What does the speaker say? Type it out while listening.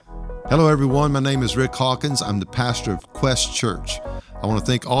Hello, everyone. My name is Rick Hawkins. I'm the pastor of Quest Church. I want to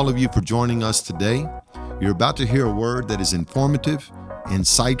thank all of you for joining us today. You're about to hear a word that is informative,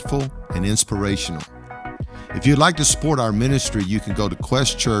 insightful, and inspirational. If you'd like to support our ministry, you can go to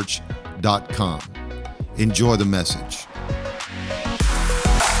questchurch.com. Enjoy the message.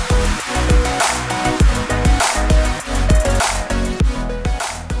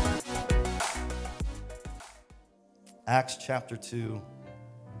 Acts chapter 2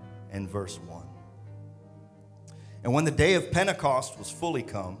 and verse 1. And when the day of Pentecost was fully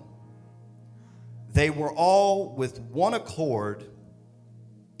come, they were all with one accord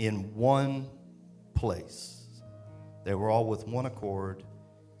in one place. They were all with one accord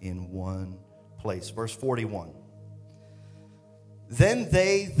in one place. Verse 41. Then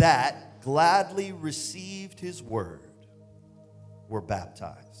they that gladly received his word were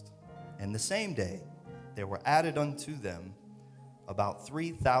baptized. And the same day there were added unto them about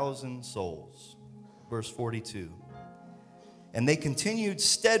 3,000 souls. Verse 42. And they continued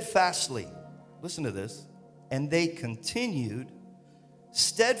steadfastly. Listen to this. And they continued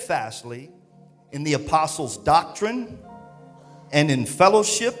steadfastly in the apostles' doctrine and in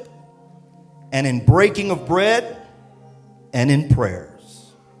fellowship and in breaking of bread and in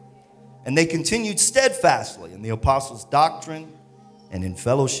prayers. And they continued steadfastly in the apostles' doctrine and in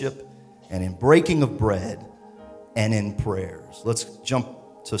fellowship and in breaking of bread and in prayers. Let's jump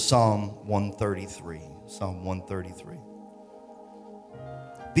to Psalm 133. Psalm 133.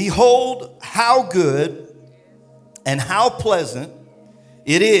 Behold, how good and how pleasant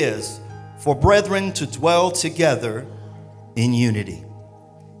it is for brethren to dwell together in unity.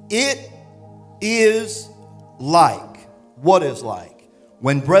 It is like, what is like?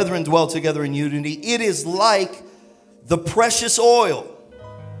 When brethren dwell together in unity, it is like the precious oil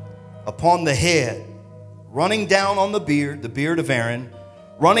upon the head, running down on the beard of Aaron,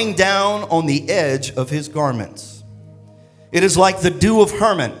 running down on the edge of his garments. It is like the dew of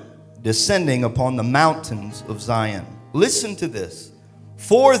Hermon descending upon the mountains of Zion. Listen to this.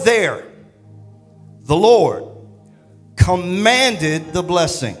 For there the Lord commanded the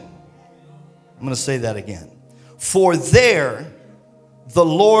blessing. I'm going to say that again. For there the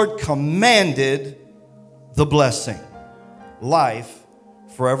Lord commanded the blessing. Life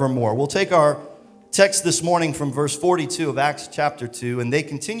forevermore. We'll take our text this morning from verse 42 of Acts chapter 2. And they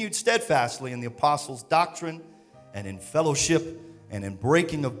continued steadfastly in the apostles' doctrine and in fellowship and in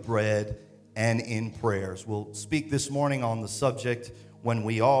breaking of bread and in prayers. We'll speak this morning on the subject, when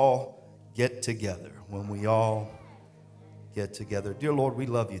we all get together. When we all get together. Dear Lord, we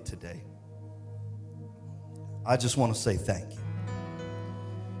love you today. I just want to say thank you.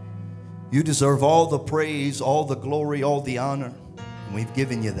 You deserve all the praise, all the glory, all the honor. And we've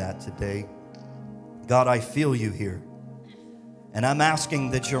given you that today. God, I feel you here. And I'm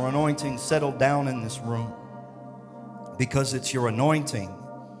asking that your anointing settle down in this room, because it's your anointing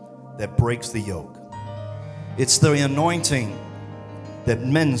that breaks the yoke. It's the anointing that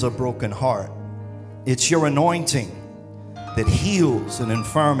mends a broken heart. It's your anointing that heals an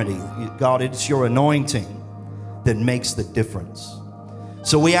infirmity. God, it's your anointing that makes the difference.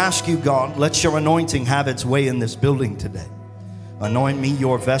 So we ask you, God, let your anointing have its way in this building today. Anoint me,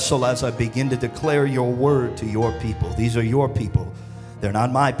 your vessel, as I begin to declare your word to your people. These are your people. They're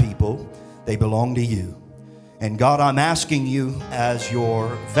not my people. They belong to you. And God, I'm asking you as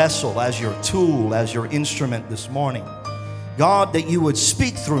your vessel, as your tool, as your instrument this morning, God, that you would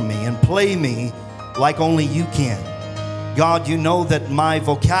speak through me and play me like only you can. God, you know that my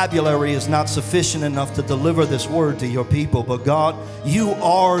vocabulary is not sufficient enough to deliver this word to your people. But God, you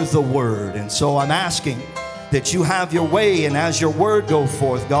are the word. And so I'm asking that you have your way, and as your word go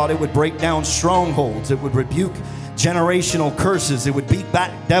forth, God, it would break down strongholds. It would rebuke generational curses. It would beat back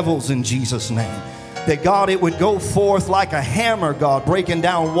devils in Jesus' name. That, God, it would go forth like a hammer, God, breaking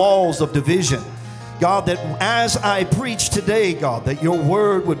down walls of division. God, that as I preach today, God, that your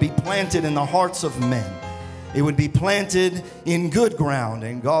word would be planted in the hearts of men. It would be planted in good ground,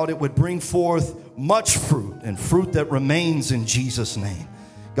 and God, it would bring forth much fruit, and fruit that remains in Jesus' name.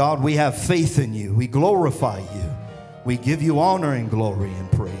 God, we have faith in you. We glorify you. We give you honor and glory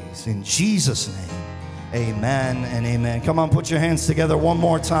and praise. In Jesus' name, amen and amen. Come on, put your hands together one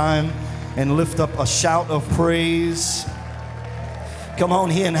more time and lift up a shout of praise. Come on,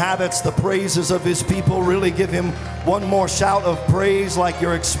 he inhabits the praises of his people. Really give him one more shout of praise, like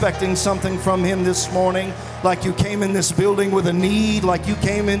you're expecting something from him this morning, like you came in this building with a need, like you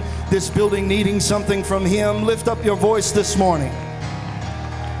came in this building needing something from him. Lift up your voice this morning.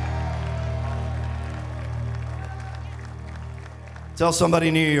 Tell somebody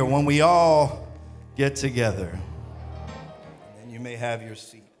near you, when we all get together. And you may have your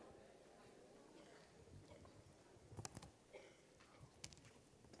seat.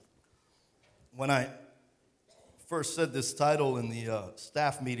 When I first said this title in the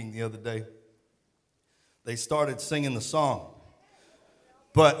staff meeting the other day, they started singing the song.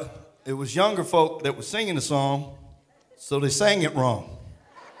 But it was younger folk that were singing the song, so they sang it wrong.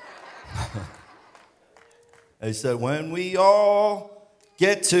 They said, when we all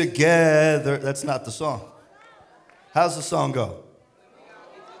get together. That's not the song. How's the song go?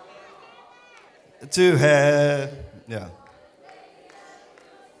 To have, yeah.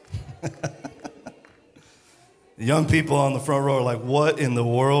 The young people on the front row are like, what in the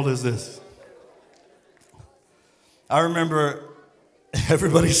world is this? I remember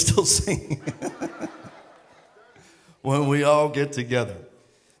everybody's still singing. When we all get together.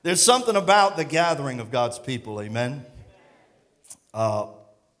 There's something about the gathering of God's people, amen?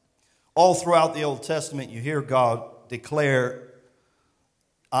 All throughout the Old Testament, you hear God declare,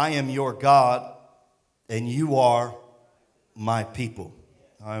 I am your God, and you are my people.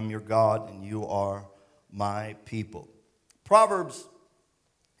 I am your God, and you are my people. Proverbs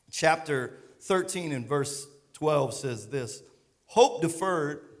chapter 13 and verse 12 says this, hope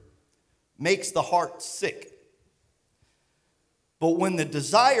deferred makes the heart sick. But when the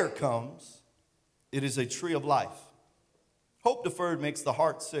desire comes, it is a tree of life. Hope deferred makes the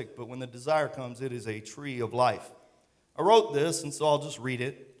heart sick, but when the desire comes, it is a tree of life. I wrote this, and so I'll just read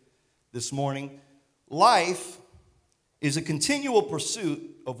it this morning. Life is a continual pursuit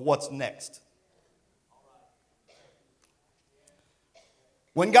of what's next.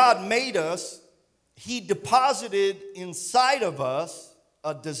 When God made us, He deposited inside of us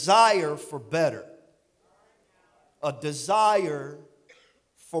a desire for better. A desire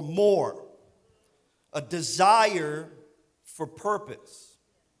for more, a desire for purpose.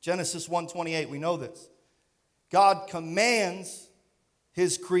 Genesis 1:28, we know this. God commands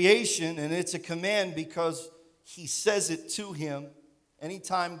His creation, and it's a command because He says it to Him.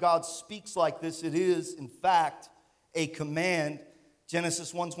 Anytime God speaks like this, it is, in fact, a command.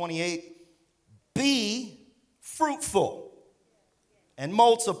 Genesis 1:28, be fruitful and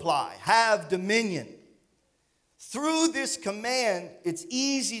multiply, have dominion. Through this command, it's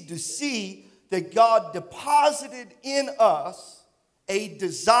easy to see that God deposited in us a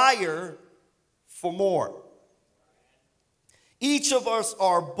desire for more. Each of us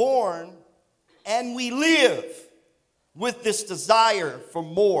are born and we live with this desire for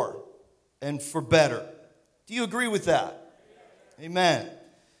more and for better. Do you agree with that? Amen.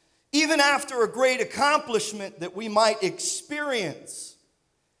 Even after a great accomplishment that we might experience,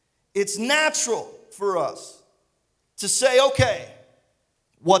 it's natural for us to say, okay,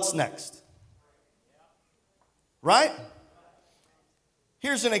 what's next? Right?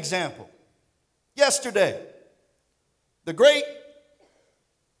 Here's an example. Yesterday, the great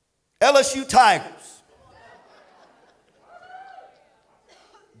LSU Tigers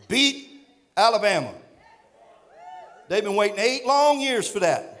beat Alabama. They've been waiting 8 long years for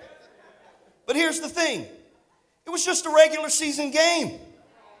that. But here's the thing. It was just a regular season game.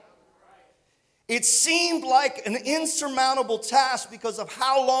 It seemed like an insurmountable task because of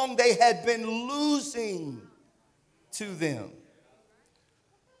how long they had been losing to them.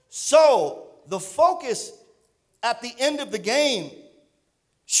 So the focus at the end of the game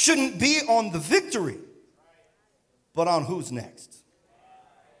shouldn't be on the victory, but on who's next.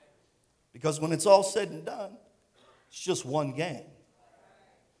 Because when it's all said and done, it's just one game.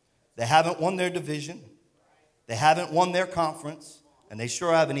 They haven't won their division. They haven't won their conference. And they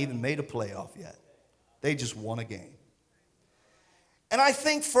sure haven't even made a playoff yet. They just won a game. And I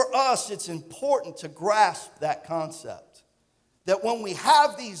think for us, it's important to grasp that concept. That when we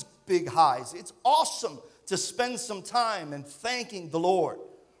have these big highs, it's awesome to spend some time and thanking the Lord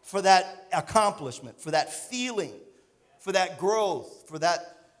for that accomplishment, for that feeling, for that growth, for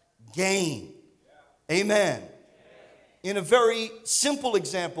that gain. Amen. In a very simple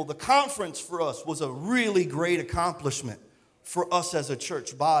example, the conference for us was a really great accomplishment for us as a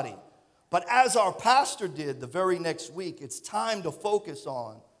church body. But as our pastor did the very next week, it's time to focus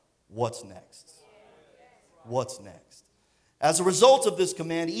on what's next. What's next? As a result of this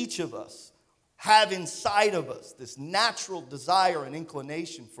command, each of us have inside of us this natural desire and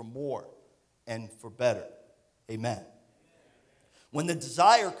inclination for more and for better. Amen. When the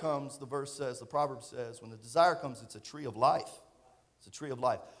desire comes, the verse says, the proverb says, when the desire comes, it's a tree of life. It's a tree of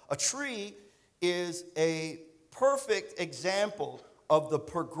life. A tree is a perfect example of the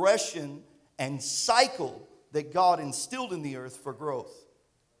progression and cycle that God instilled in the earth for growth.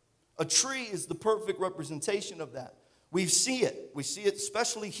 A tree is the perfect representation of that. We see it. We see it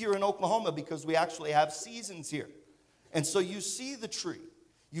especially here in Oklahoma because we actually have seasons here. And so you see the tree.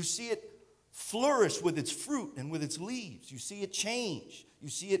 You see it flourish with its fruit and with its leaves. You see it change. You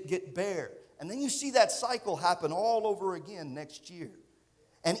see it get bare. And then you see that cycle happen all over again next year.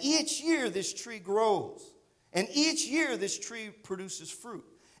 And each year this tree grows. And each year this tree produces fruit.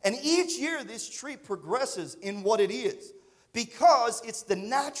 And each year this tree progresses in what it is. Because it's the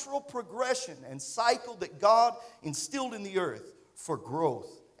natural progression and cycle that God instilled in the earth for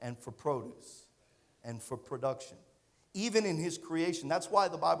growth and for produce and for production. Even in his creation. That's why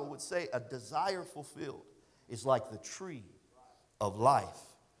the Bible would say a desire fulfilled is like the tree of life.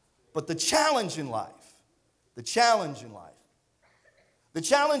 But the challenge in life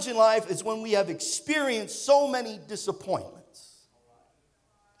is when we have experienced so many disappointments.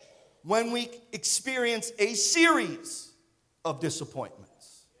 When we experience a series of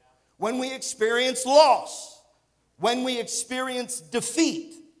disappointments. When we experience loss. When we experience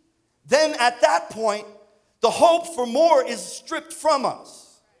defeat. Then at that point, the hope for more is stripped from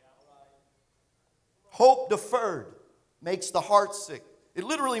us. Hope deferred makes the heart sick. It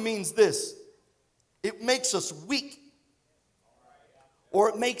literally means this. It makes us weak. Or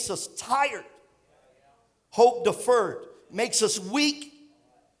it makes us tired. Hope deferred makes us weak.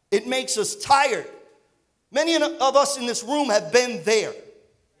 It makes us tired. Many of us in this room have been there.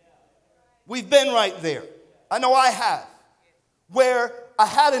 We've been right there. I know I have. Where I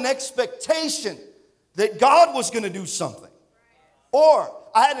had an expectation that God was going to do something. Or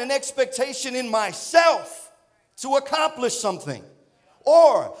I had an expectation in myself to accomplish something.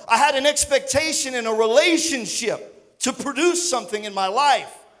 Or I had an expectation in a relationship to produce something in my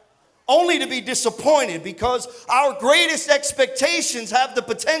life. Only to be disappointed because our greatest expectations have the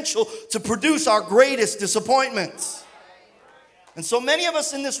potential to produce our greatest disappointments. And so many of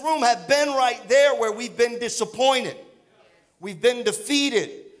us in this room have been right there where we've been disappointed. We've been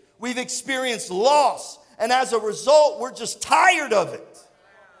defeated. We've experienced loss. And as a result, we're just tired of it.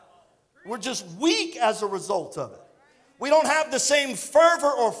 We're just weak as a result of it. We don't have the same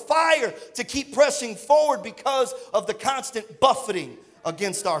fervor or fire to keep pressing forward because of the constant buffeting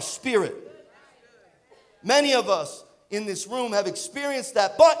against our spirit. Many of us in this room have experienced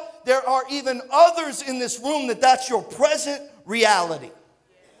that, but there are even others in this room that's your present reality.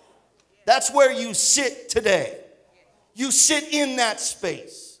 That's where you sit today. You sit in that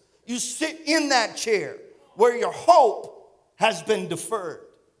space. You sit in that chair where your hope has been deferred.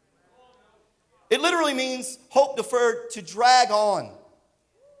 It literally means hope deferred, to drag on,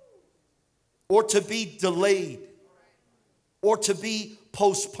 or to be delayed, or to be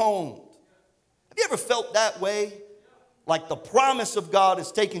postponed. Have you ever felt that way? Like the promise of God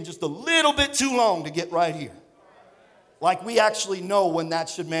is taking just a little bit too long to get right here. Like we actually know when that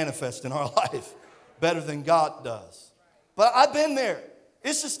should manifest in our life better than God does. But I've been there.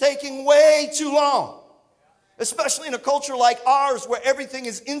 This is taking way too long. Especially in a culture like ours where everything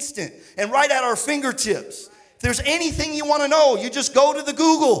is instant and right at our fingertips. If there's anything you want to know, you just go to the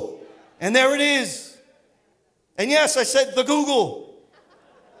Google and there it is. And yes, I said the Google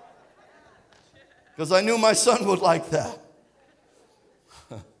because I knew my son would like that.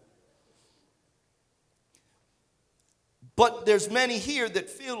 But there's many here that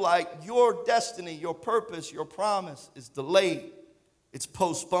feel like your destiny, your purpose, your promise is delayed. It's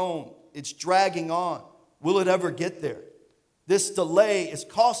postponed. It's dragging on. Will it ever get there? This delay is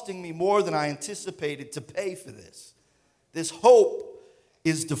costing me more than I anticipated to pay for this. This hope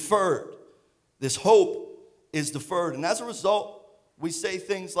is deferred. This hope is deferred. And as a result, we say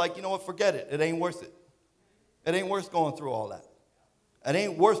things like, you know what, forget it. It ain't worth it. It ain't worth going through all that. It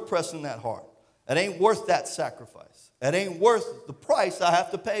ain't worth pressing that hard. It ain't worth that sacrifice. It ain't worth the price I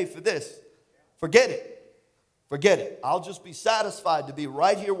have to pay for this. Forget it. Forget it. I'll just be satisfied to be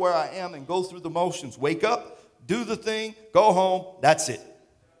right here where I am and go through the motions. Wake up, do the thing, go home. That's it.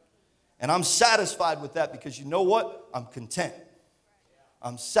 And I'm satisfied with that because you know what? I'm content.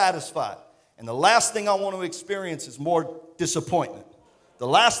 I'm satisfied. And the last thing I want to experience is more disappointment. The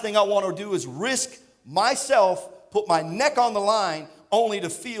last thing I want to do is risk myself, put my neck on the line only to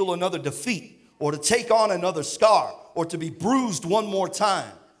feel another defeat or to take on another scar or to be bruised one more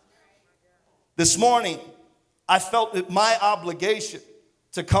time. This morning, I felt it my obligation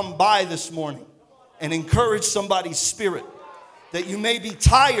to come by this morning and encourage somebody's spirit that you may be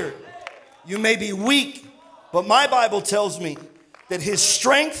tired, you may be weak, but my Bible tells me that his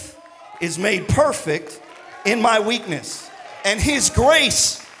strength is made perfect in my weakness, and his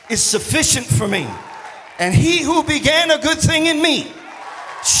grace is sufficient for me. And he who began a good thing in me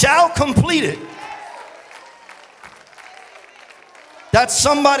shall complete it. That's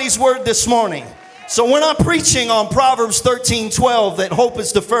somebody's word this morning. So we're not preaching on Proverbs 13:12 that hope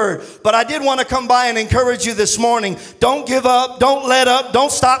is deferred. But I did want to come by and encourage you this morning. Don't give up. Don't let up. Don't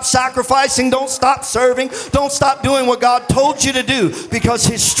stop sacrificing. Don't stop serving. Don't stop doing what God told you to do, because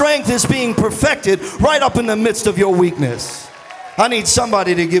his strength is being perfected right up in the midst of your weakness. I need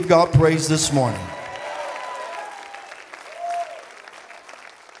somebody to give God praise this morning.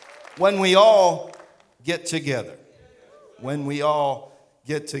 When we all get together. When we all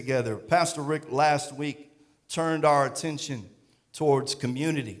get together. Pastor Rick last week turned our attention towards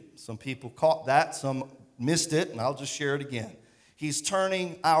community. Some people caught that, some missed it, and I'll just share it again. He's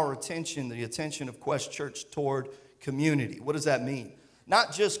turning our attention, the attention of Quest Church, toward community. What does that mean?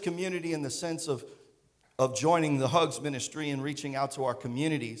 Not just community in the sense of joining the Hugs ministry and reaching out to our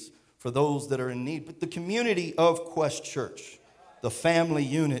communities for those that are in need, but the community of Quest Church, the family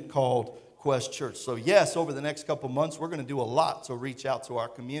unit called Quest Church. So yes, over the next couple months, we're going to do a lot to reach out to our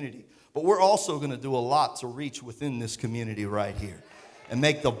community. But we're also going to do a lot to reach within this community right here and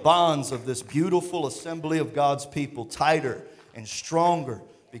make the bonds of this beautiful assembly of God's people tighter and stronger,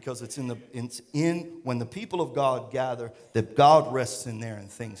 because it's in when the people of God gather that God rests in there and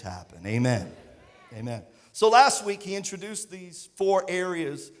things happen. Amen. Amen. So last week he introduced these 4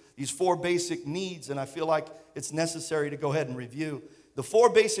 areas, these 4 basic needs, and I feel like it's necessary to go ahead and review. The 4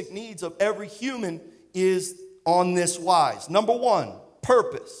 basic needs of every human is on this wise. Number 1,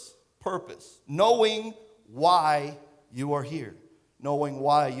 purpose. Purpose. Knowing why you are here. Knowing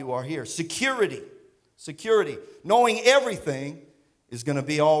why you are here. Security. Security. Knowing everything is going to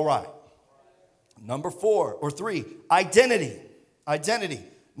be all right. Number 3, identity. Identity.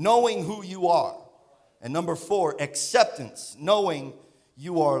 Knowing who you are. And number 4, acceptance. Knowing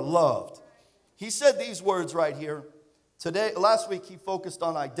you are loved. He said these words right here. Last week he focused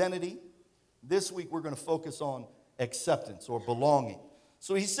on identity. This week we're going to focus on acceptance or belonging.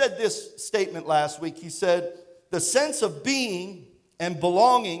 So he said this statement last week. He said, the sense of being and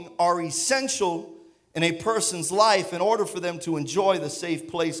belonging are essential in a person's life in order for them to enjoy the safe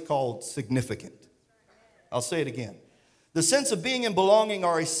place called significant. I'll say it again. The sense of being and belonging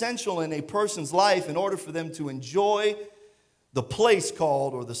are essential in a person's life in order for them to enjoy the place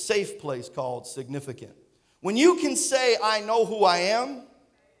called, or the safe place called, significant. When you can say, I know who I am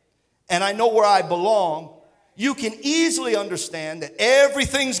and I know where I belong, you can easily understand that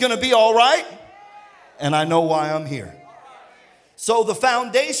everything's going to be all right and I know why I'm here. So the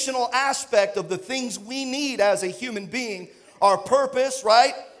foundational aspect of the things we need as a human being are purpose,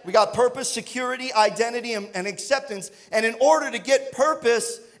 right? We got purpose, security, identity, and acceptance. And in order to get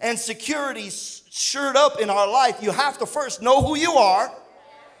purpose and security shored up in our life, you have to first know who you are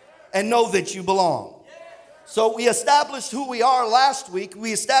and know that you belong. So we established who we are last week.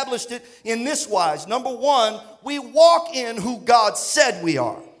 We established it in this wise. Number 1, we walk in who God said we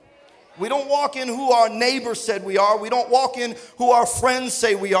are. We don't walk in who our neighbor said we are. We don't walk in who our friends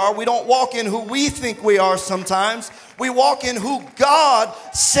say we are. We don't walk in who we think we are sometimes. We walk in who God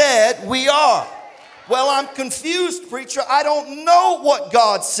said we are. Well, I'm confused, preacher. I don't know what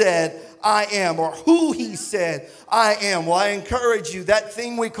God said I am, or who he said I am. Well, I encourage you, that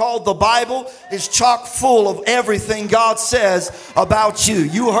thing we call the Bible is chock full of everything God says about you.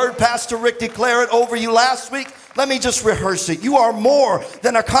 You heard Pastor Rick declare it over you last week. Let me just rehearse it. You are more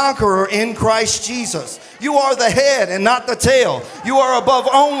than a conqueror in Christ Jesus. You are the head and not the tail. You are above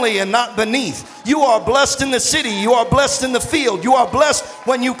only and not beneath. You are blessed in the city. You are blessed in the field. You are blessed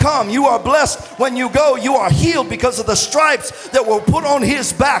when you come. You are blessed when you go. You are healed because of the stripes that were put on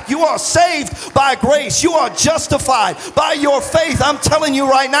his back. You are saved by grace. You are justified by your faith. I'm telling you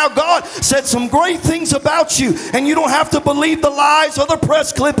right now, God said some great things about you, and you don't have to believe the lies or the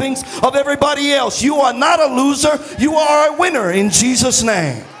press clippings of everybody else. You are not a loser. You are a winner in Jesus'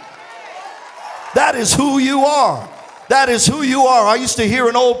 name. That is who you are. That is who you are. I used to hear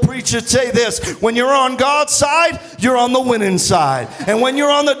an old preacher say this: when you're on God's side, you're on the winning side. And when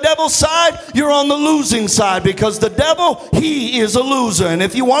you're on the devil's side, you're on the losing side, because the devil, he is a loser. And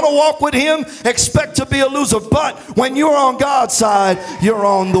if you want to walk with him, expect to be a loser. But when you're on God's side, you're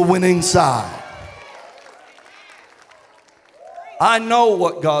on the winning side. I know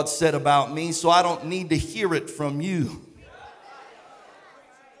what God said about me, so I don't need to hear it from you.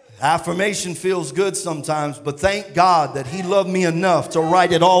 Affirmation feels good sometimes, but thank God that he loved me enough to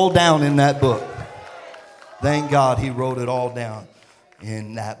write it all down in that book. Thank God he wrote it all down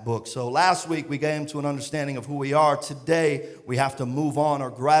in that book. So last week we came to an understanding of who we are. Today we have to move on or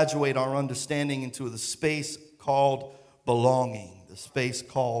graduate our understanding into the space called belonging. The space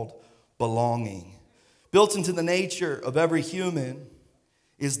called belonging. Built into the nature of every human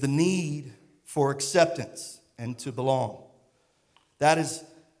is the need for acceptance and to belong. That is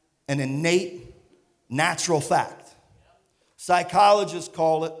an innate natural fact. Psychologists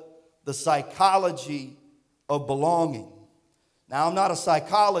call it the psychology of belonging. Now, I'm not a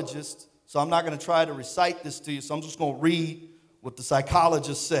psychologist, so I'm not going to try to recite this to you, so I'm just going to read what the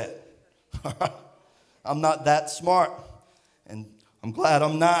psychologist said. All right? I'm not that smart, and I'm glad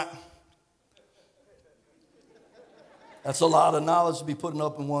I'm not. That's a lot of knowledge to be putting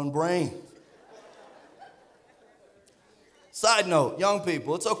up in one brain. Side note, young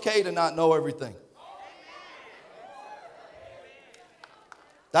people, it's okay to not know everything.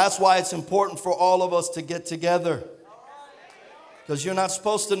 That's why it's important for all of us to get together. Because you're not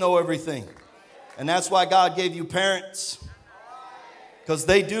supposed to know everything. And that's why God gave you parents. Because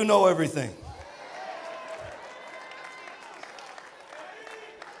they do know everything.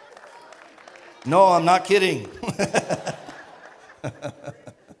 No, I'm not kidding.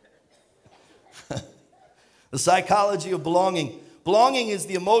 The psychology of belonging. Belonging is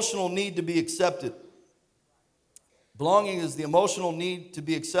the emotional need to be accepted. Belonging is the emotional need to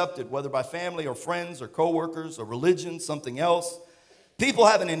be accepted, whether by family or friends or coworkers or religion, something else. People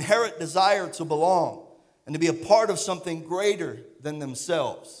have an inherent desire to belong and to be a part of something greater than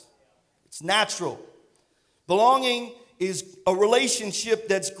themselves. It's natural. Belonging is a relationship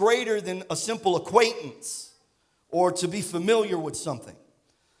that's greater than a simple acquaintance or to be familiar with something.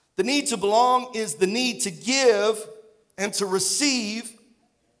 The need to belong is the need to give and to receive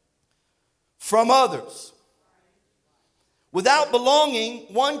from others. Without belonging,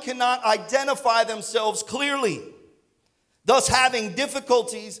 one cannot identify themselves clearly, thus having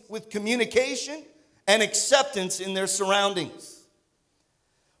difficulties with communication and acceptance in their surroundings.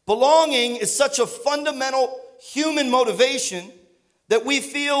 Belonging is such a fundamental human motivation that we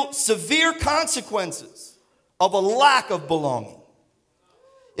feel severe consequences of a lack of belonging.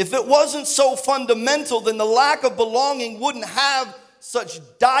 If it wasn't so fundamental, then the lack of belonging wouldn't have such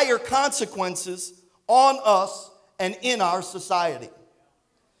dire consequences on us and in our society.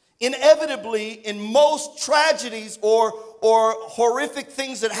 Inevitably, in most tragedies or horrific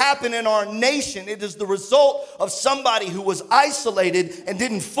things that happen in our nation, it is the result of somebody who was isolated and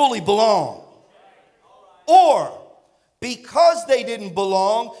didn't fully belong. Or because they didn't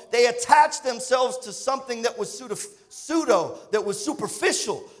belong, they attached themselves to something that was pseudo, that was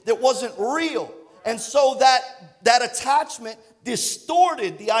superficial, that wasn't real. And so that attachment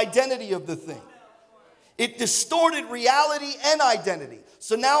distorted the identity of the thing. It distorted reality and identity.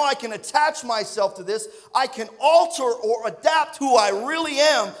 So now I can attach myself to this. I can alter or adapt who I really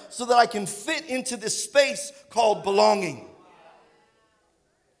am so that I can fit into this space called belonging.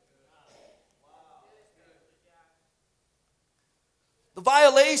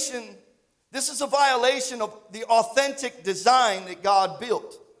 This is a violation of the authentic design that God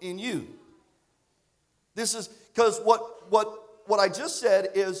built in you. This is because what I just said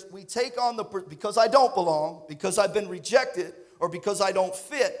is we take on because I don't belong, because I've been rejected, or because I don't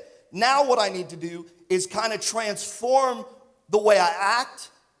fit. Now what I need to do is kind of transform the way I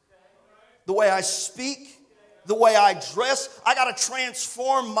act, the way I speak, the way I dress. I got to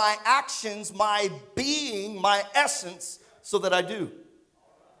transform my actions, my being, my essence, so that I do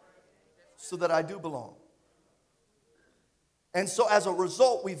belong. And so as a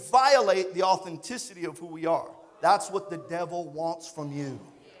result, we violate the authenticity of who we are. That's what the devil wants from you.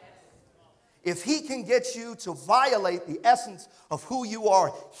 If he can get you to violate the essence of who you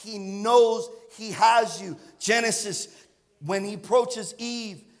are, he knows he has you. Genesis, when he approaches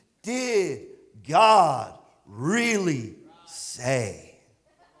Eve, did God really say?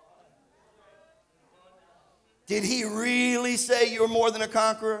 Did he really say you're more than a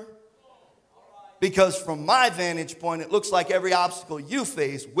conqueror? Because from my vantage point, it looks like every obstacle you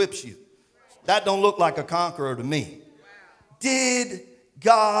face whips you. That don't look like a conqueror to me. Did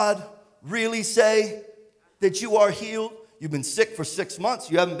God really say that you are healed? You've been sick for 6 months.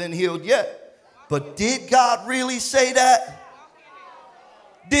 You haven't been healed yet. But did God really say that?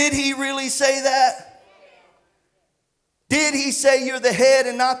 Did he really say that? Did he say you're the head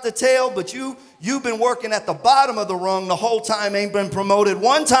and not the tail, but you've been working at the bottom of the rung the whole time, ain't been promoted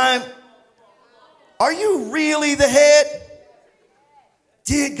one time? Are you really the head?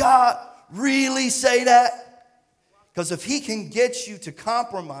 Did God really say that? Because if he can get you to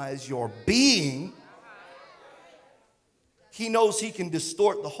compromise your being, he knows he can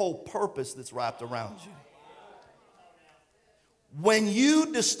distort the whole purpose that's wrapped around you. When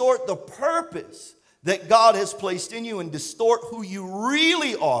you distort the purpose that God has placed in you and distort who you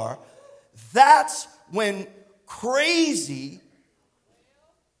really are, that's when crazy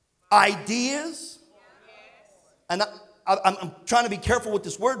ideas, and I'm trying to be careful with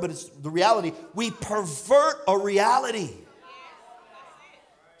this word, but it's the reality. We pervert a reality.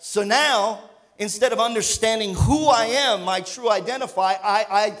 So now, instead of understanding who I am, my true identity,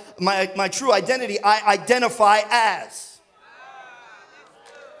 I identify as.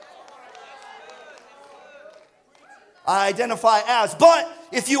 I identify as. But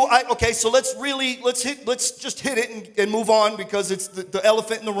if you, okay, so let's just hit it and move on, because it's the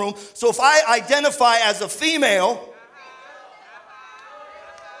elephant in the room. So if I identify as a female,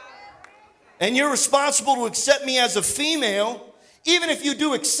 and you're responsible to accept me as a female, even if you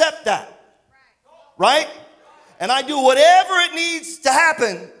do accept that, right? And I do whatever it needs to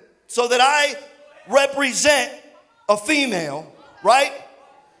happen so that I represent a female, right?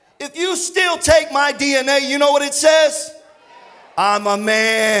 If you still take my DNA, you know what it says? I'm a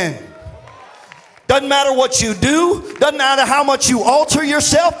man. Doesn't matter what you do. Doesn't matter how much you alter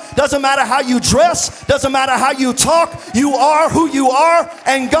yourself. Doesn't matter how you dress. Doesn't matter how you talk. You are who you are,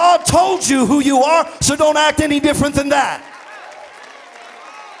 and God told you who you are, so don't act any different than that.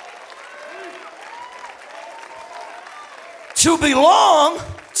 To belong,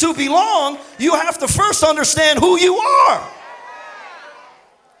 you have to first understand who you are.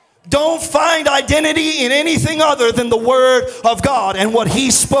 Don't find identity in anything other than the Word of God and what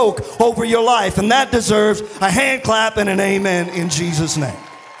He spoke over your life. And that deserves a hand clap and an amen in Jesus' name.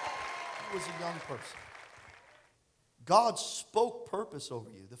 He was a young person. God spoke purpose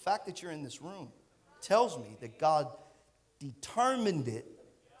over you. The fact that you're in this room tells me that God determined it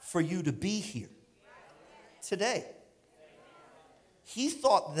for you to be here today. He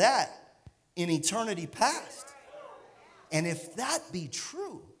thought that in eternity past. And if that be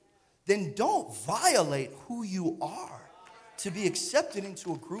true, then don't violate who you are to be accepted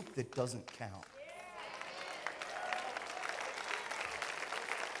into a group that doesn't count.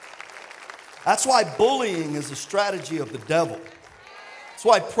 That's why bullying is a strategy of the devil. That's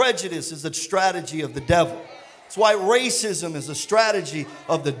why prejudice is a strategy of the devil. That's why racism is a strategy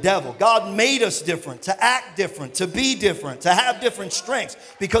of the devil. God made us different, to act different, to be different, to have different strengths,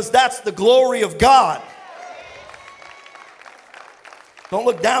 because that's the glory of God. Don't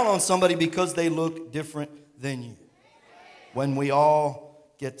look down on somebody because they look different than you. When we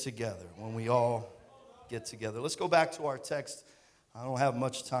all get together. Let's go back to our text. I don't have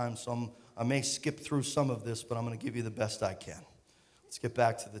much time, so I may skip through some of this, but I'm going to give you the best I can. Let's get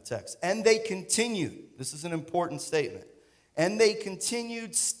back to the text. And they continued. This is an important statement. And they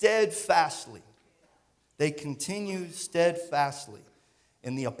continued steadfastly. They continued steadfastly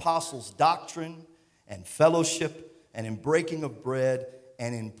in the apostles' doctrine and fellowship and in breaking of bread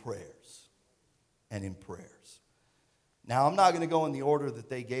and in prayers. Now, I'm not going to go in the order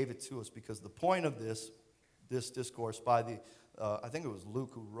that they gave it to us, because the point of this discourse by I think it was Luke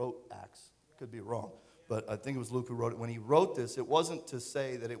who wrote Acts. Could be wrong, but I think it was Luke who wrote it. When he wrote this, it wasn't to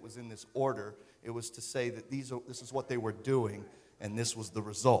say that it was in this order. It was to say that this is what they were doing, and this was the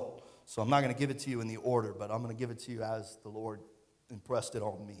result. So I'm not going to give it to you in the order, but I'm going to give it to you as the Lord impressed it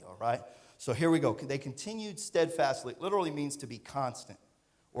on me, all right? So here we go. They continued steadfastly. It literally means to be constant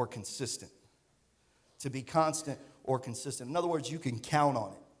or consistent. To be constant or consistent. In other words, you can count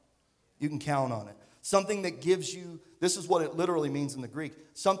on it. You can count on it. Something that gives you, this is what it literally means in the Greek,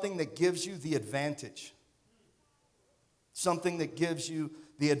 something that gives you the advantage. Something that gives you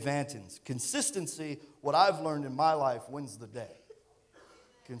the advantage. Consistency, what I've learned in my life, wins the day.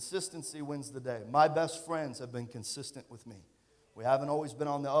 Consistency wins the day. My best friends have been consistent with me. We haven't always been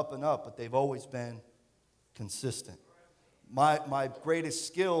on the up and up, but they've always been consistent. My greatest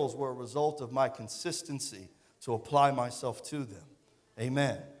skills were a result of my consistency to apply myself to them.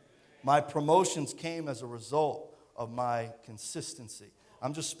 Amen. My promotions came as a result of my consistency.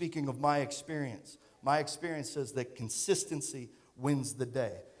 I'm just speaking of my experience. My experience says that consistency wins the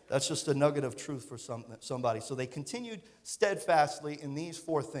day. That's just a nugget of truth for somebody. So they continued steadfastly in these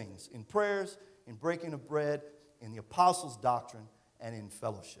four things: in prayers, in breaking of bread, in the apostles' doctrine, and in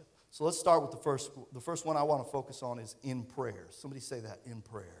fellowship. So let's start with the first. The first one I want to focus on is in prayers. Somebody say that, in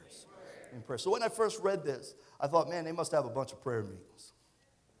prayers. In prayer. So when I first read this, I thought, man, they must have a bunch of prayer meetings.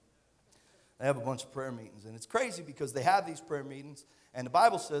 They have a bunch of prayer meetings. And it's crazy because they have these prayer meetings, and the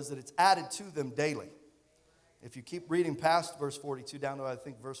Bible says that it's added to them daily. If you keep reading past verse 42 down to, I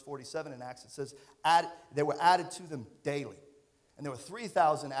think, verse 47 in Acts, it says they were added to them daily. And there were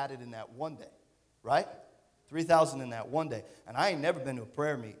 3,000 added in that one day, right? 3,000 in that one day. And I ain't never been to a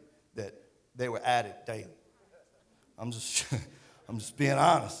prayer meeting that they were added daily. I'm just being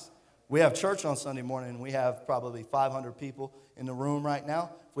honest. We have church on Sunday morning, and we have probably 500 people in the room right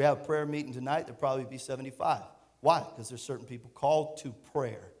now. If we have a prayer meeting tonight, there'll probably be 75. Why? Because there's certain people called to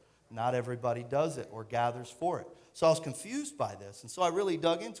prayer. Not everybody does it or gathers for it. So I was confused by this, and so I really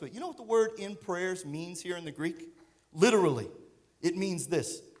dug into it. You know what the word in prayers means here in the Greek? Literally, it means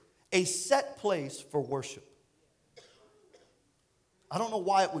this: a set place for worship. I don't know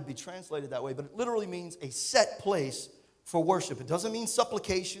why it would be translated that way, but it literally means a set place for worship. It doesn't mean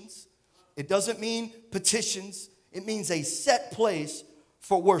supplications. It doesn't mean petitions. It means a set place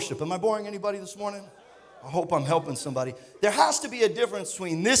for worship. Am I boring anybody this morning? I hope I'm helping somebody. There has to be a difference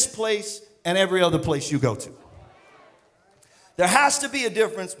between this place and every other place you go to. There has to be a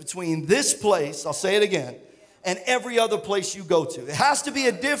difference between this place, I'll say it again, and every other place you go to. There has to be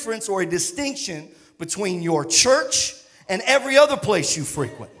a difference or a distinction between your church and every other place you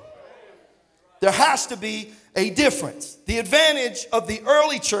frequent. There has to be a difference. The advantage of the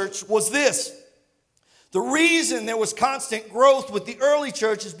early church was this. The reason there was constant growth with the early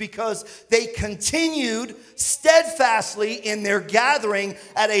church is because they continued steadfastly in their gathering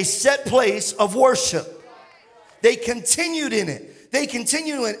at a set place of worship. They continued in it. They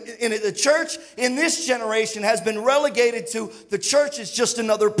continue in it. The church in this generation has been relegated to the church is just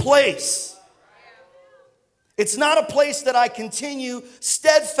another place. It's not a place that I continue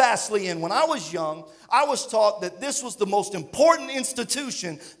steadfastly in. When I was young, I was taught that this was the most important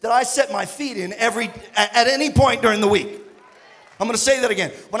institution that I set my feet in at any point during the week. I'm going to say that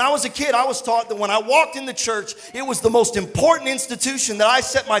again. When I was a kid, I was taught that when I walked in the church, it was the most important institution that I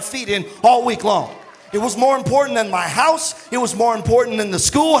set my feet in all week long. It was more important than my house. It was more important than the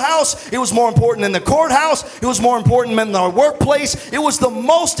schoolhouse. It was more important than the courthouse. It was more important than the workplace. It was the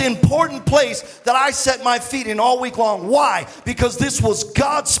most important place that I set my feet in all week long. Why? Because this was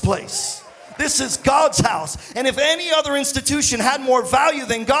God's place. This is God's house. And if any other institution had more value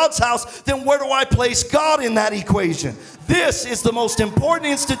than God's house, then where do I place God in that equation? This is the most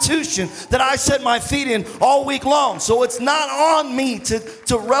important institution that I set my feet in all week long. So it's not on me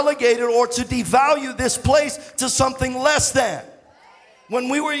to relegate it or to devalue this place to something less than. When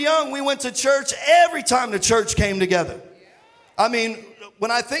we were young, we went to church every time the church came together. I mean, when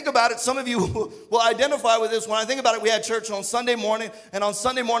I think about it, some of you will identify with this. When I think about it, we had church on Sunday morning, and on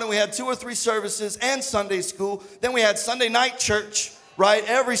Sunday morning we had 2 or 3 services and Sunday school. Then we had Sunday night church, right?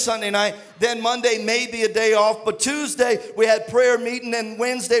 Every Sunday night. Then Monday may be a day off, but Tuesday we had prayer meeting, and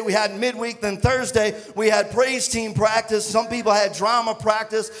Wednesday we had midweek, then Thursday we had praise team practice. Some people had drama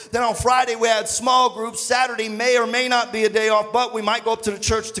practice. Then on Friday we had small groups. Saturday may or may not be a day off, but we might go up to the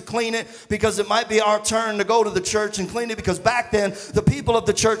church to clean it because it might be our turn to go to the church and clean it, because back then the people of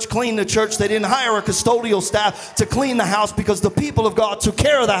the church cleaned the church. They didn't hire a custodial staff to clean the house because the people of God took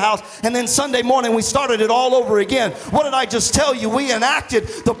care of the house. And then Sunday morning we started it all over again. What did I just tell you? We enacted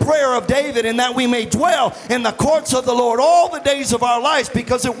the prayer of David in that we may dwell in the courts of the Lord all the days of our lives,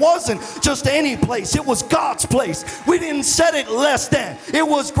 because it wasn't just any place. It was God's place. We didn't set it less than. It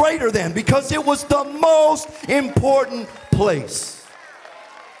was greater than, because it was the most important place.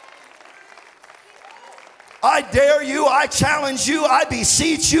 I dare you, I challenge you, I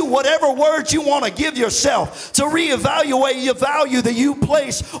beseech you, whatever word you want to give yourself, to reevaluate your value that you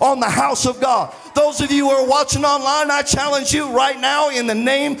place on the house of God. Those of you who are watching online, I challenge you right now in the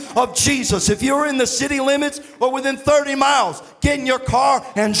name of Jesus. If you're in the city limits or within 30 miles, get in your car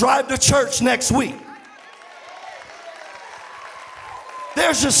and drive to church next week.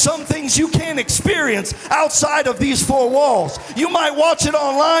 There's just some things you can't experience outside of these 4 walls. You might watch it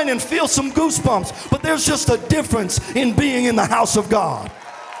online and feel some goosebumps, but there's just a difference in being in the house of God.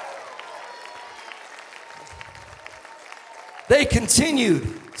 They continued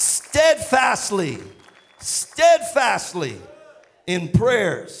steadfastly in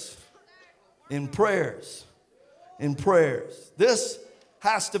prayers. This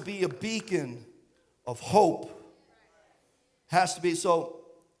has to be a beacon of hope. Has to be. So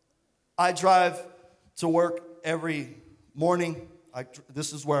I drive to work every morning.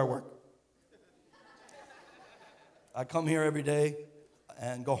 This is where I work. I come here every day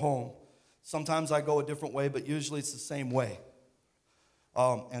and go home. Sometimes I go a different way, but usually it's the same way.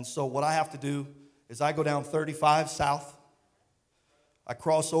 And so what I have to do is I go down 35 south. I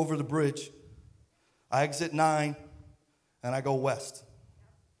cross over the bridge. I exit 9, and I go west.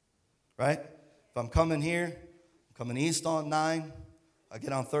 Right? If I'm coming here, coming east on 9, I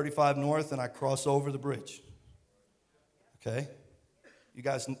get on 35 north and I cross over the bridge. Okay? You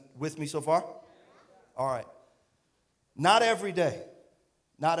guys with me so far? All right. Not every day.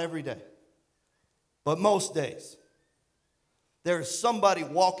 But most days. There is somebody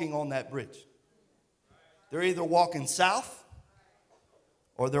walking on that bridge. They're either walking south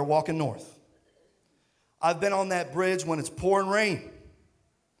or they're walking north. I've been on that bridge when it's pouring rain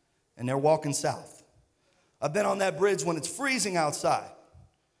and they're walking south. I've been on that bridge when it's freezing outside,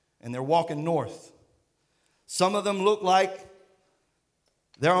 and they're walking north. Some of them look like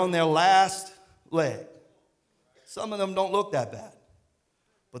they're on their last leg. Some of them don't look that bad.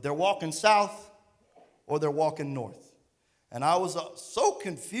 but they're walking south or they're walking north. And I was so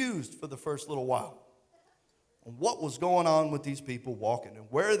confused for the first little while on what was going on with these people walking and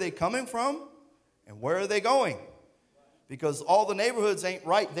where are they coming from and where are they going? Because all the neighborhoods ain't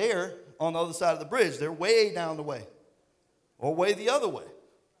right there on the other side of the bridge. They're way down the way or way the other way.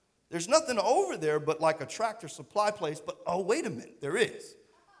 There's nothing over there but like a Tractor Supply place. But, oh, wait a minute, there is.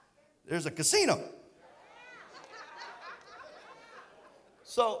 There's a casino.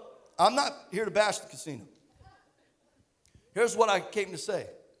 So I'm not here to bash the casino. Here's what I came to say.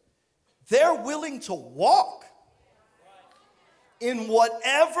 They're willing to walk in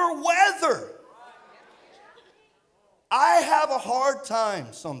whatever weather. I have a hard time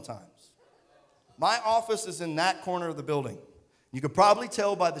sometimes. My office is in that corner of the building. You could probably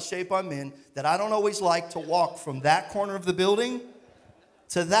tell by the shape I'm in that I don't always like to walk from that corner of the building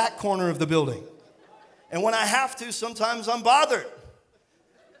to that corner of the building. And when I have to, sometimes I'm bothered.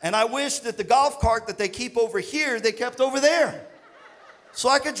 And I wish that the golf cart that they keep over here, they kept over there. So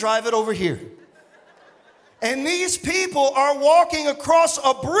I could drive it over here. And these people are walking across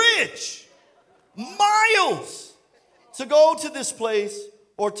a bridge, miles, to go to this place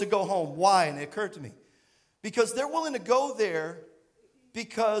or to go home. Why? And it occurred to me. Because they're willing to go there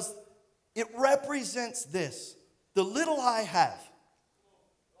because it represents this. The little I have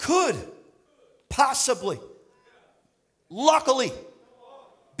could possibly, luckily,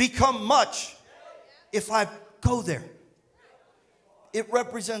 become much if I go there. It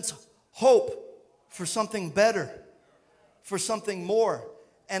represents hope for something better, for something more.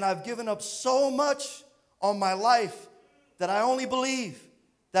 And I've given up so much on my life that I only believe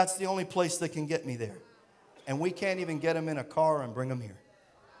that's the only place that can get me there. And we can't even get them in a car and bring them here.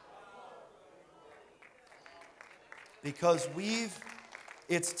 Because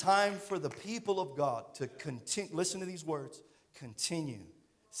it's time for the people of God to continue, listen to these words, continue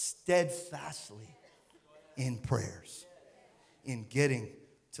steadfastly in prayers, in getting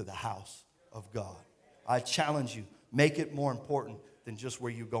to the house of God. I challenge you, make it more important than just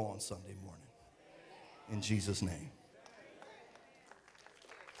where you go on Sunday morning. In Jesus' name.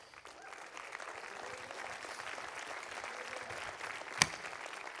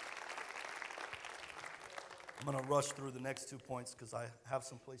 I'm going to rush through the next 2 points because I have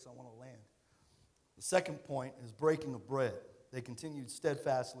some place I want to land. The second point is breaking of bread. They continued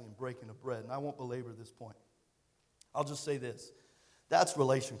steadfastly in breaking of bread. And I won't belabor this point. I'll just say this. That's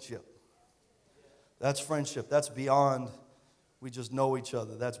relationship. That's friendship. That's beyond we just know each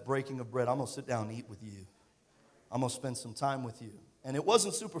other. That's breaking of bread. I'm going to sit down and eat with you. I'm going to spend some time with you. And it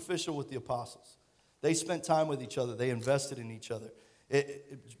wasn't superficial with the apostles. They spent time with each other. They invested in each other.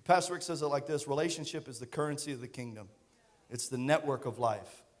 Pastor Rick says it like this: relationship is the currency of the kingdom. It's the network of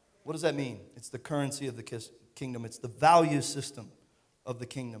life. What does that mean? It's the currency of the kingdom. It's the value system of the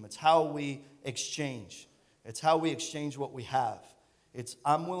kingdom. It's how we exchange. It's how we exchange what we have. It's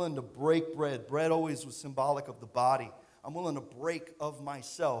I'm willing to break bread. Bread always was symbolic of the body. I'm willing to break of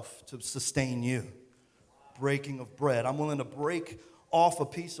myself to sustain you. Breaking of bread. I'm willing to break off a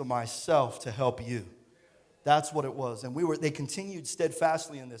piece of myself to help you. That's what it was. And they continued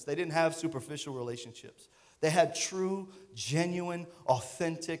steadfastly in this. They didn't have superficial relationships. They had true, genuine,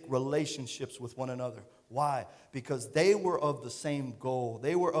 authentic relationships with one another. Why? Because they were of the same goal.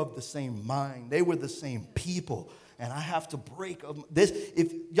 They were of the same mind. They were the same people. And I have to break this.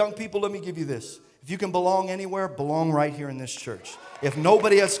 If young people, let me give you this. If you can belong anywhere, belong right here in this church. If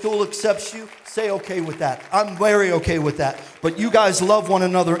nobody at school accepts you, say okay with that. I'm very okay with that. But you guys love one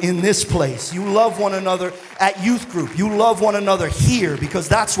another in this place. You love one another at youth group. You love one another here because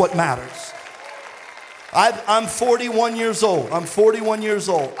that's what matters. I'm 41 years old. I'm 41 years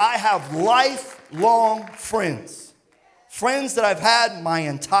old. I have lifelong friends. Friends that I've had my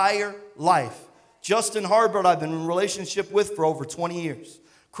entire life. Justin Harbert, I've been in a relationship with for over 20 years.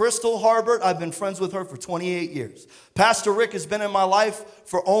 Crystal Harbert, I've been friends with her for 28 years. Pastor Rick has been in my life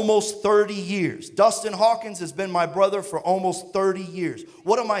for almost 30 years. Dustin Hawkins has been my brother for almost 30 years.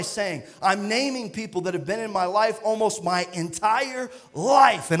 What am I saying? I'm naming people that have been in my life almost my entire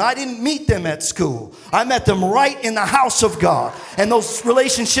life. And I didn't meet them at school. I met them right in the house of God. And those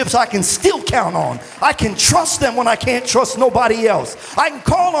relationships I can still count on. I can trust them when I can't trust nobody else. I can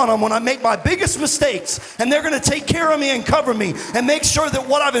call on them when I make my biggest mistakes. And they're going to take care of me and cover me and make sure that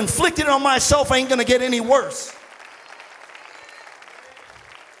what I've inflicted on myself ain't going to get any worse.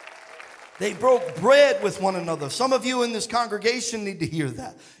 They broke bread with one another. Some of you in this congregation need to hear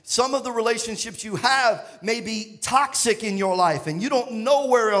that. Some of the relationships you have may be toxic in your life and you don't know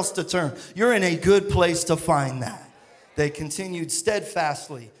where else to turn. You're in a good place to find that. They continued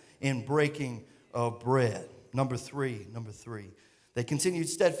steadfastly in breaking of bread. Number three. They continued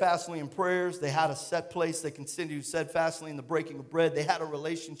steadfastly in prayers. They had a set place. They continued steadfastly in the breaking of bread. They had a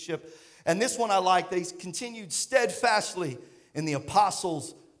relationship. And this one I like. They continued steadfastly in the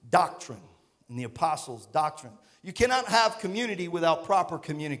apostles' doctrine. In the apostles' doctrine. You cannot have community without proper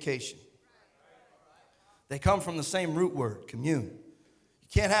communication. They come from the same root word, commune. You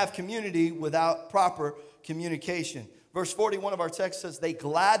can't have community without proper communication. Verse 41 of our text says, they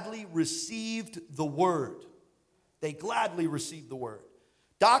gladly received the word. They gladly received the word.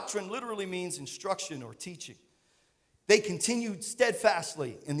 Doctrine literally means instruction or teaching. They continued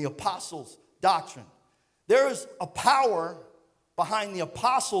steadfastly in the apostles' doctrine. There is a power behind the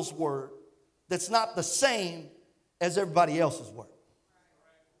apostles' word that's not the same as everybody else's word.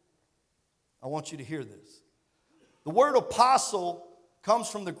 I want you to hear this. The word apostle comes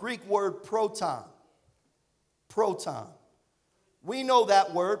from the Greek word proton. Proton. We know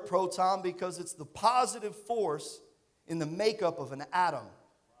that word, proton, because it's the positive force in the makeup of an atom.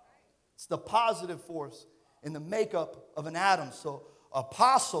 It's the positive force in the makeup of an atom. So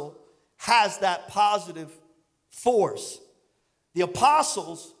apostle has that positive force. The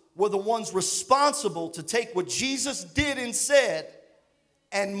apostles were the ones responsible to take what Jesus did and said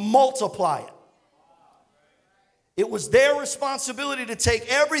and multiply it. It was their responsibility to take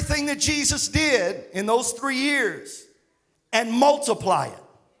everything that Jesus did in those 3 years and multiply it.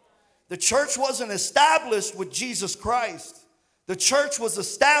 The church wasn't established with Jesus Christ. The church was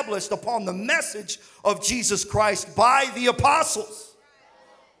established upon the message of Jesus Christ by the apostles.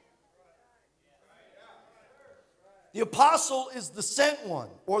 The apostle is the sent one,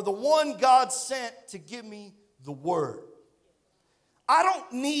 or the one God sent to give me the word. I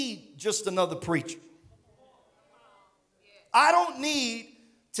don't need just another preacher. I don't need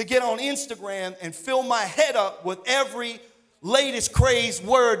to get on Instagram and fill my head up with every latest crazed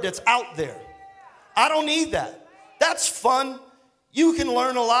word that's out there. I don't need that. That's fun. You can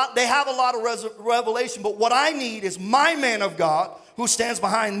learn a lot. They have a lot of revelation. But what I need is my man of God who stands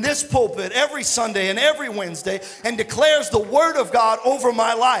behind this pulpit every Sunday and every Wednesday and declares the word of God over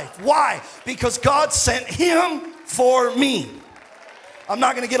my life. Why? Because God sent him for me. I'm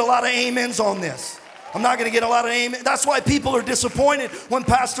not going to get a lot of amens on this. I'm not going to get a lot of amen. That's why people are disappointed when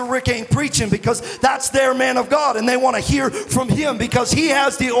Pastor Rick ain't preaching, because that's their man of God and they want to hear from him because he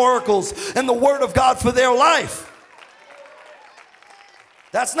has the oracles and the word of God for their life.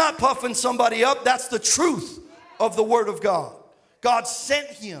 That's not puffing somebody up. That's the truth of the word of God. God sent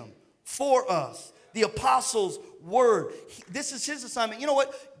him for us. The apostles' word. This is his assignment. You know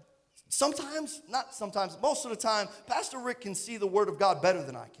what? Sometimes, not sometimes, most of the time, Pastor Rick can see the word of God better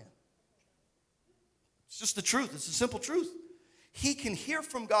than I can. It's just the truth. It's a simple truth. He can hear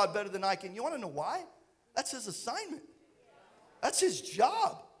from God better than I can. You want to know why? That's his assignment. That's his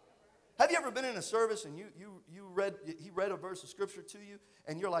job. Have you ever been in a service and he read a verse of scripture to you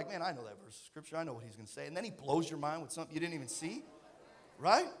and you're like, man, I know that verse of scripture. I know what he's going to say. And then he blows your mind with something you didn't even see.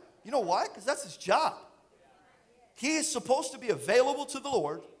 Right? You know why? Because that's his job. He is supposed to be available to the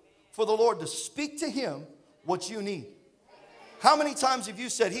Lord for the Lord to speak to him what you need. How many times have you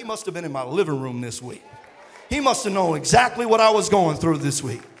said, he must have been in my living room this week? He must have known exactly what I was going through this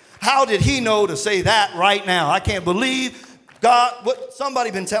week. How did he know to say that right now? I can't believe God, what somebody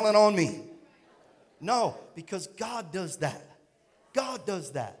been telling on me. No, because God does that. God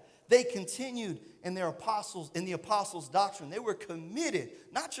does that. They continued in the apostles' doctrine. They were committed,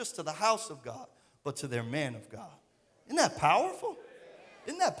 not just to the house of God, but to their man of God. Isn't that powerful?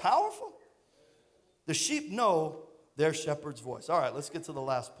 Isn't that powerful? The sheep know their shepherd's voice. All right, let's get to the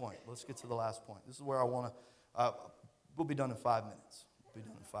last point. Let's get to the last point. This is where I want to, we'll be done in 5 minutes. We'll be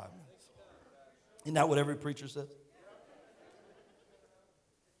done in 5 minutes. Isn't that what every preacher says?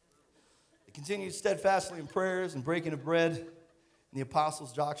 They continued steadfastly in prayers and breaking of bread in the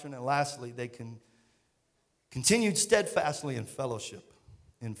apostles' doctrine. And lastly, they continued steadfastly in fellowship.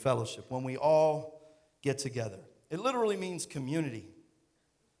 In fellowship, when we all get together. It literally means community.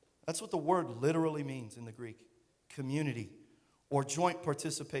 That's what the word literally means in the Greek. Community or joint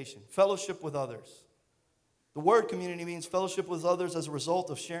participation. Fellowship with others. The word community means fellowship with others as a result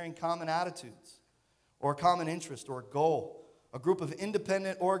of sharing common attitudes or a common interest or a goal. A group of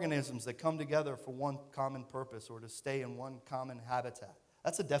independent organisms that come together for one common purpose or to stay in one common habitat.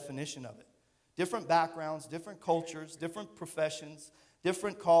 That's a definition of it. Different backgrounds, different cultures, different professions,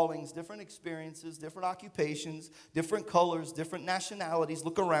 different callings, different experiences, different occupations, different colors, different nationalities.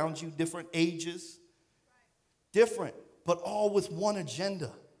 Look around you, different ages. Different, but all with one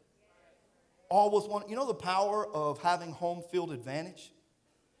agenda. All with one. You know the power of having home field advantage?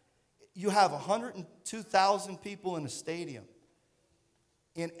 You have 102,000 people in a stadium.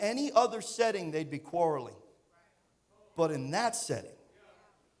 In any other setting, they'd be quarreling. But in that setting,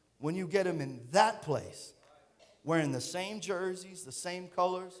 when you get them in that place, wearing the same jerseys, the same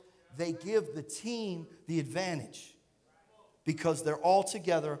colors, they give the team the advantage because they're all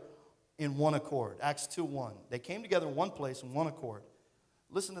together in one accord. Acts 2:1. They came together in one place in one accord.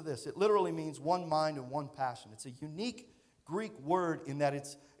 Listen to this. It literally means one mind and one passion. It's a unique Greek word in that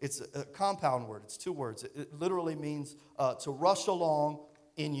it's a compound word. It's two words. It literally means to rush along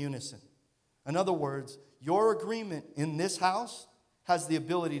in unison. In other words, your agreement in this house has the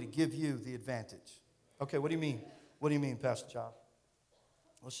ability to give you the advantage. Okay, what do you mean? What do you mean, Pastor John?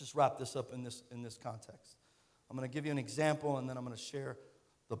 Let's just wrap this up in this context. I'm going to give you an example, and then I'm going to share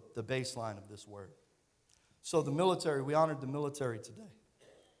the baseline of this word. So the military, we honored the military today.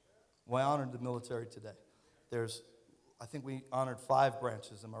 We honored the military today. I think we honored 5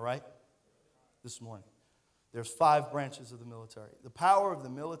 branches, am I right? This morning. There's 5 branches of the military. The power of the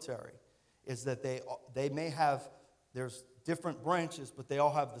military is that they may have, there's different branches, but they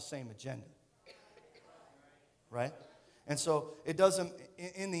all have the same agenda. Right? And so it doesn't,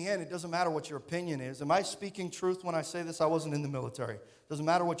 in the end, it doesn't matter what your opinion is. Am I speaking truth when I say this? I wasn't in the military. It doesn't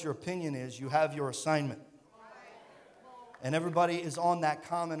matter what your opinion is. You have your assignment. And everybody is on that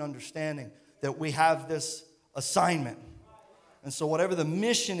common understanding that we have this assignment. And so whatever the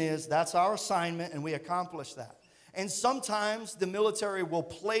mission is, that's our assignment, and we accomplish that. And sometimes the military will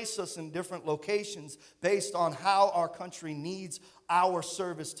place us in different locations based on how our country needs our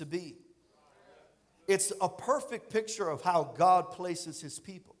service to be. It's a perfect picture of how God places his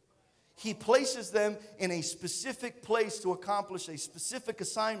people. He places them in a specific place to accomplish a specific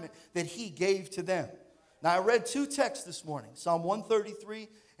assignment that he gave to them. Now, I read 2 texts this morning, Psalm 133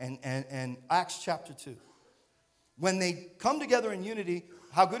 and Acts chapter 2. When they come together in unity,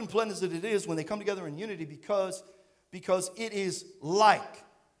 how good and pleasant it is when they come together in unity because it is like,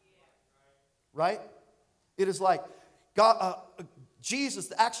 right? It is like God.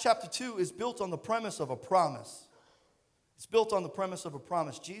 Jesus, Acts chapter 2 is built on the premise of a promise. It's built on the premise of a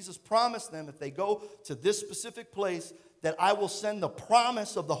promise. Jesus promised them if they go to this specific place that I will send the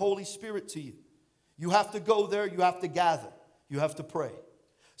promise of the Holy Spirit to you. You have to go there. You have to gather. You have to pray.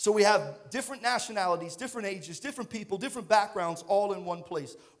 So we have different nationalities, different ages, different people, different backgrounds, all in one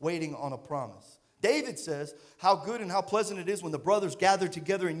place, waiting on a promise. David says how good and how pleasant it is when the brothers gather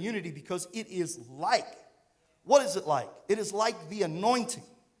together in unity because it is like. What is it like? It is like the anointing.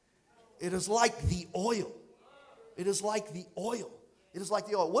 It is like the oil. It is like the oil. It is like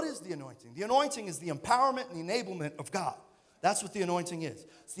the oil. What is the anointing? The anointing is the empowerment and the enablement of God. That's what the anointing is.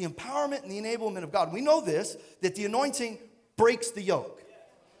 It's the empowerment and the enablement of God. We know this, that the anointing breaks the yoke.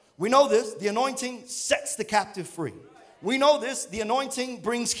 We know this, the anointing sets the captive free. We know this, the anointing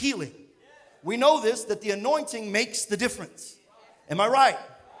brings healing. We know this, that the anointing makes the difference. Am I right?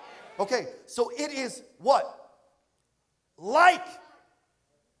 Okay, so it is what? Like.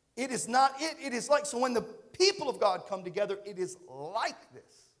 It is not it. It is like. So when the people of God come together, it is like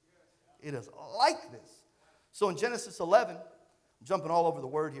this. It is like this. So in Genesis 11, I'm jumping all over the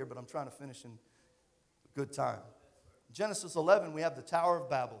word here, but I'm trying to finish in a good time. Genesis 11, we have the Tower of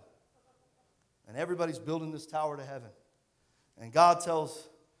Babel. And everybody's building this tower to heaven. And God tells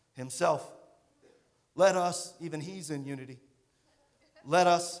himself, let us, even he's in unity, let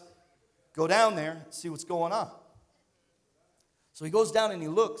us go down there and see what's going on. So he goes down and he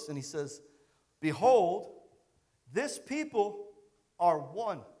looks and he says, behold, this people are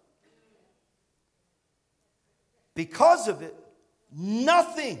one. Because of it,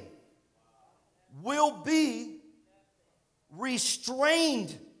 nothing will be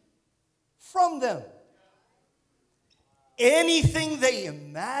restrained from them. Anything they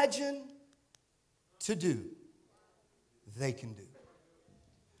imagine to do, they can do.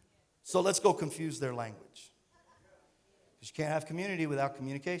 So let's go confuse their language. Because you can't have community without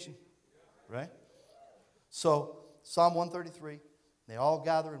communication, right? So Psalm 133, they all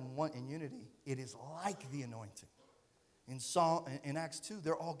gather in unity. It is like the anointing. In Acts 2,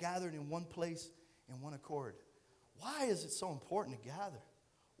 they're all gathered in one place in one accord. Why is it so important to gather?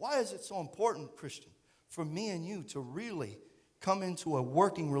 Why is it so important, Christian, for me and you to really come into a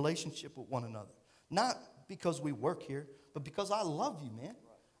working relationship with one another? Not because we work here, but because I love you, man.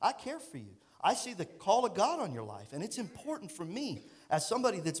 I care for you. I see the call of God on your life, and it's important for me as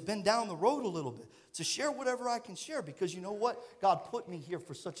somebody that's been down the road a little bit to share whatever I can share because you know what? God put me here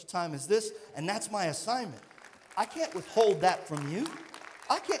for such a time as this, and that's my assignment. I can't withhold that from you.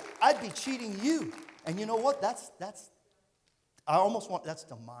 I'd be cheating you. And you know what? That's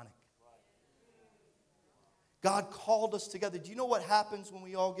demonic. God called us together. Do you know what happens when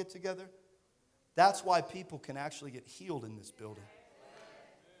we all get together? That's why people can actually get healed in this building.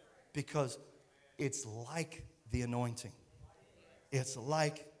 Because it's like the anointing. It's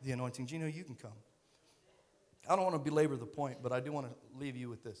like the anointing. Gino, you can come. I don't want to belabor the point, but I do want to leave you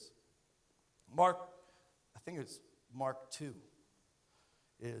with this. Mark, I think it's Mark 2,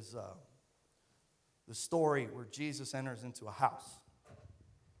 is the story where Jesus enters into a house.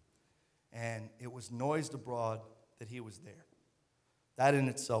 And it was noised abroad that he was there. That in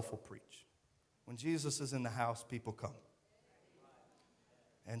itself will preach. When Jesus is in the house, people come.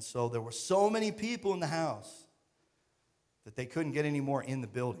 And so there were so many people in the house that they couldn't get any more in the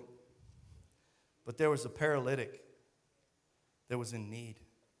building. But there was a paralytic that was in need.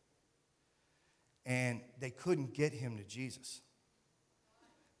 And they couldn't get him to Jesus.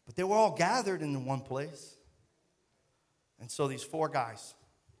 But they were all gathered in one place. And so these 4 guys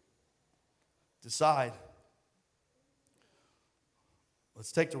decide,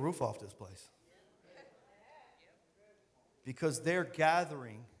 let's take the roof off this place. Because their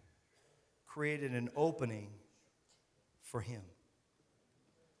gathering created an opening for him.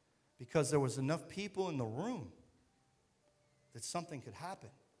 Because there was enough people in the room that something could happen.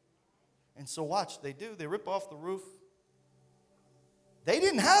 And so watch, they rip off the roof. They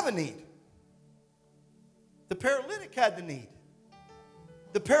didn't have a need. The paralytic had the need.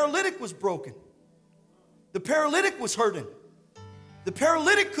 The paralytic was broken. The paralytic was hurting. The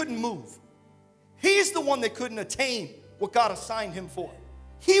paralytic couldn't move. He's the one that couldn't attain what God assigned him for.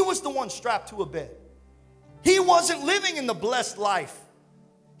 He was the one strapped to a bed. He wasn't living in the blessed life.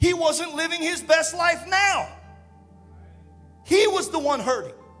 He wasn't living his best life now. He was the one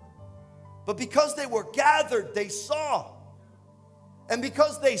hurting. But because they were gathered, they saw. And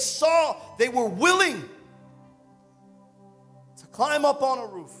because they saw, they were willing to climb up on a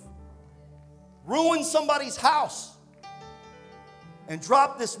roof, ruin somebody's house, and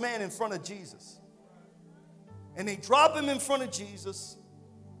drop this man in front of Jesus. And they drop him in front of Jesus.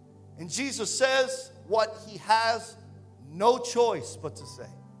 And Jesus says what he has no choice but to say.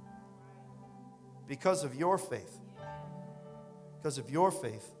 Because of your faith. Because of your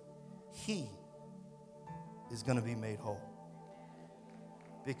faith, he is going to be made whole.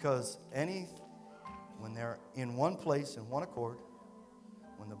 Because when they're in one place, in one accord,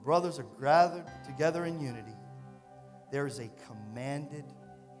 when the brothers are gathered together in unity, there is a commanded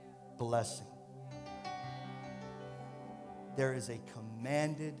blessing. There is a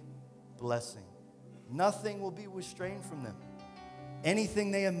commanded blessing. Nothing will be restrained from them.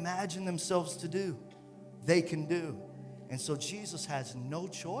 Anything they imagine themselves to do, they can do. And so Jesus has no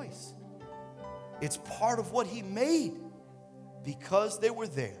choice. It's part of what he made. Because they were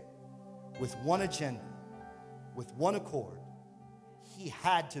there with one agenda, with one accord, he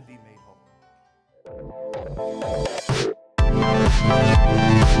had to be made whole.